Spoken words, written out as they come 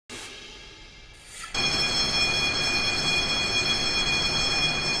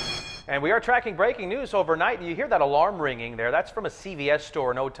And we are tracking breaking news overnight, and you hear that alarm ringing there. That's from a CVS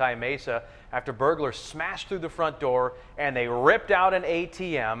store in Otay Mesa after burglars smashed through the front door and they ripped out an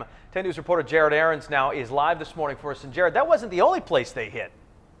ATM. 10 News reporter Jared Aarons now is live this morning for us. And Jared, that wasn't the only place they hit.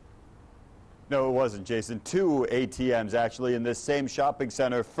 No, it wasn't, Jason. 2 ATMs actually in this same shopping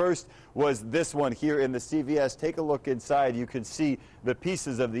center. First was this one here in the CVS. Take a look inside. You can see the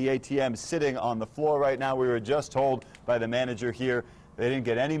pieces of the ATM sitting on the floor right now. We were just told by the manager here they didn't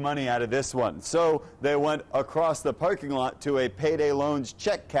get any money out of this one. So they went across the parking lot to a Payday Loans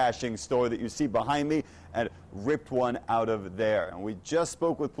check cashing store that you see behind me and ripped one out of there. And we just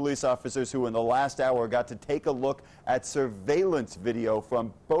spoke with police officers who in the last hour got to take a look at surveillance video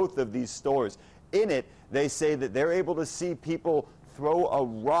from both of these stores. In it, they say that they're able to see people throw a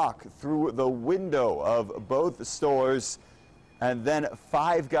rock through the window of both stores. And then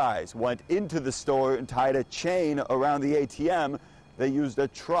 5 guys went into the store and tied a chain around the ATM. They used a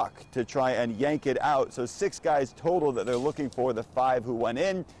truck to try and yank it out. So 6 guys total that they're looking for, the 5 who went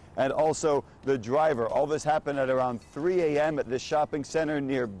in, and also the driver. All this happened at around 3 a.m. at this shopping center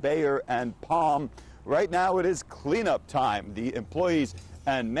near Bayer and Palm. Right now it is cleanup time. The employees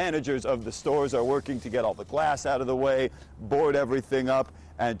and managers of the stores are working to get all the glass out of the way, board everything up,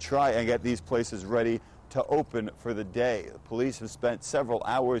 and try and get these places ready to open for the day. The police have spent several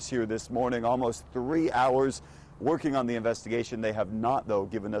hours here this morning, almost 3 hours, working on the investigation. They have not, though,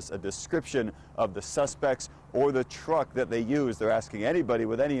 given us a description of the suspects or the truck that they used. They're asking anybody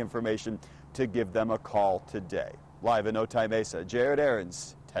with any information to give them a call today. Live in Otay Mesa, Jared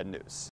Aarons, 10 News.